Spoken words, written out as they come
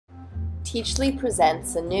Teachley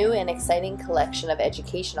presents a new and exciting collection of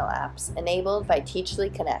educational apps enabled by Teachley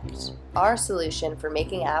Connect, our solution for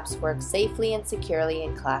making apps work safely and securely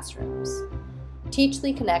in classrooms.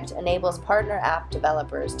 Teachley Connect enables partner app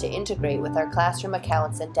developers to integrate with our classroom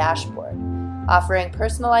accounts and dashboard, offering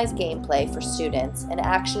personalized gameplay for students and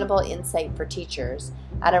actionable insight for teachers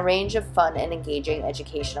on a range of fun and engaging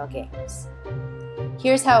educational games.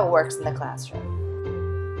 Here's how it works in the classroom.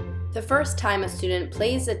 The first time a student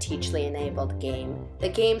plays a Teachley-enabled game, the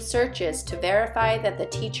game searches to verify that the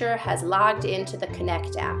teacher has logged into the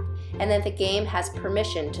Connect app and that the game has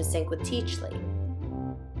permission to sync with Teachley.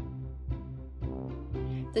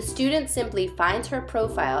 The student simply finds her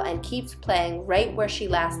profile and keeps playing right where she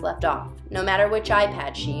last left off, no matter which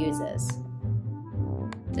iPad she uses.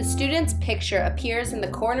 The student's picture appears in the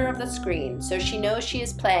corner of the screen, so she knows she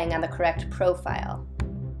is playing on the correct profile.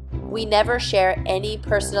 We never share any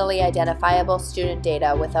personally identifiable student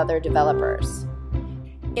data with other developers.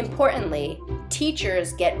 Importantly,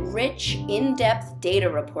 teachers get rich, in-depth data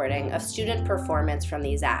reporting of student performance from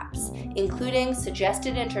these apps, including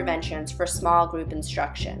suggested interventions for small group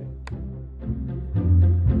instruction.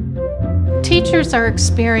 Teachers are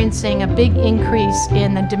experiencing a big increase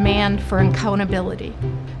in the demand for accountability.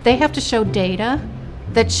 They have to show data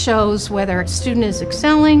that shows whether a student is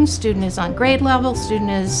excelling, student is on grade level,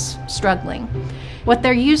 student is struggling. What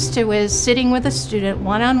they're used to is sitting with a student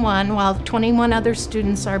one-on-one while 21 other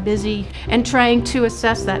students are busy and trying to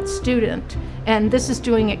assess that student. And this is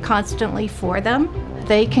doing it constantly for them.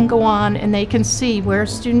 They can go on and they can see where a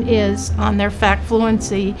student is on their fact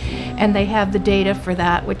fluency, and they have the data for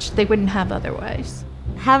that, which they wouldn't have otherwise.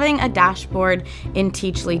 Having a dashboard in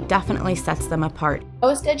Teachley definitely sets them apart.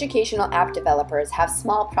 Most educational app developers have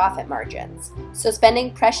small profit margins, so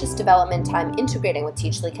spending precious development time integrating with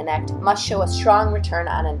Teachley Connect must show a strong return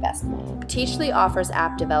on investment. Teachley offers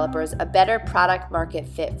app developers a better product market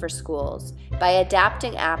fit for schools by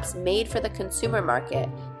adapting apps made for the consumer market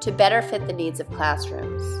to better fit the needs of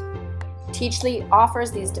classrooms. Teachley offers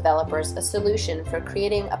these developers a solution for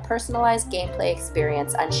creating a personalized gameplay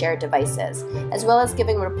experience on shared devices, as well as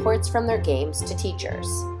giving reports from their games to teachers.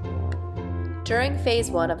 During Phase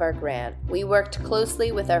 1 of our grant, we worked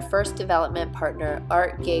closely with our first development partner,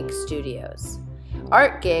 ArtGig Studios.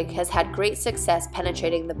 ArtGig has had great success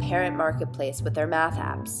penetrating the parent marketplace with their math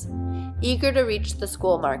apps. Eager to reach the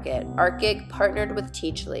school market, ArtGig partnered with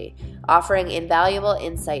Teachley, offering invaluable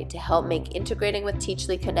insight to help make integrating with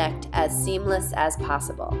Teachley Connect as seamless as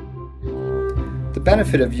possible. The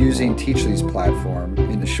benefit of using Teachley's platform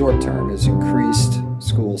in the short term is increased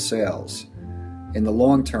school sales. In the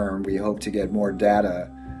long term, we hope to get more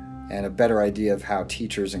data and a better idea of how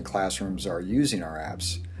teachers and classrooms are using our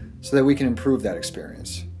apps so that we can improve that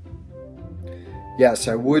experience. Yes,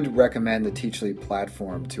 I would recommend the Teachley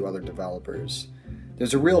platform to other developers.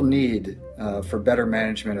 There's a real need for better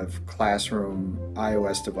management of classroom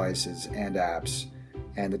iOS devices and apps,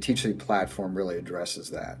 and the Teachley platform really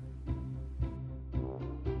addresses that.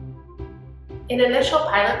 In initial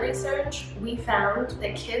pilot research, we found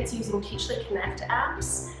that kids using Teachley Connect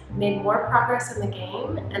apps made more progress in the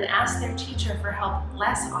game and asked their teacher for help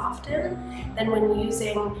less often than when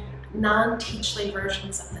using non-Teachley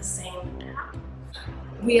versions of the same app.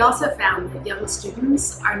 We also found that young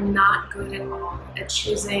students are not good at all at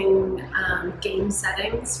choosing game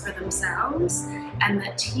settings for themselves, and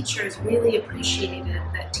that teachers really appreciated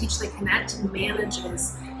that Teachley Connect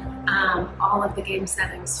manages all of the game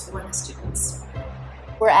settings for the students.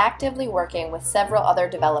 We're actively working with several other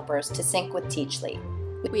developers to sync with Teachley.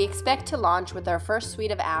 We expect to launch with our first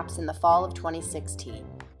suite of apps in the fall of 2016.